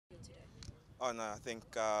Oh no, I think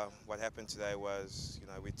what happened today was,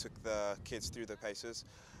 we took the kids through the paces.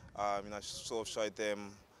 Sort of showed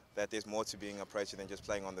them that there's more to being a Protea than just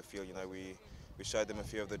playing on the field. We showed them a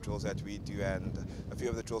few of the drills that we do and a few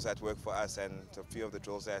of the drills that work for us and a few of the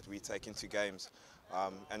drills that we take into games.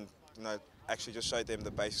 And actually just showed them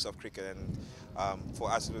the basics of cricket. And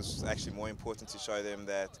for us, it was actually more important to show them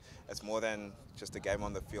that it's more than just a game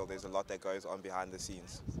on the field. There's a lot that goes on behind the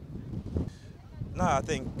scenes. No, I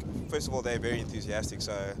think first of all they're very enthusiastic,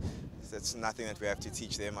 so it's nothing that we have to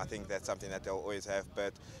teach them. I think that's something that they'll always have.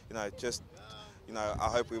 But I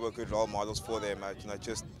hope we were good role models for them.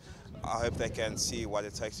 I hope they can see what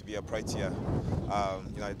it takes to be a Protea.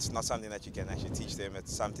 It's not something that you can actually teach them.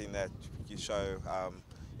 It's something that you show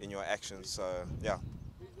in your actions. So yeah.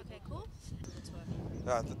 Okay, cool.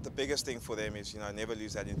 The biggest thing for them is never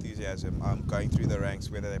lose that enthusiasm. Going through the ranks,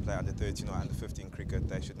 whether they play under 13 or under 15 cricket,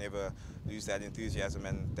 they should never lose that enthusiasm,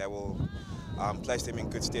 and that will place them in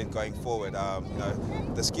good stead going forward.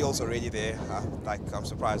 The skills already there. I'm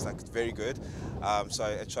surprised, it's very good. So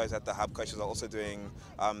it shows that the hub coaches are also doing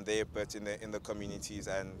their bit in the communities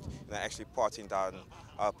and actually passing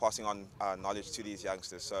on knowledge to these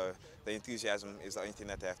youngsters. So the enthusiasm is the only thing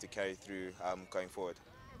that they have to carry through going forward.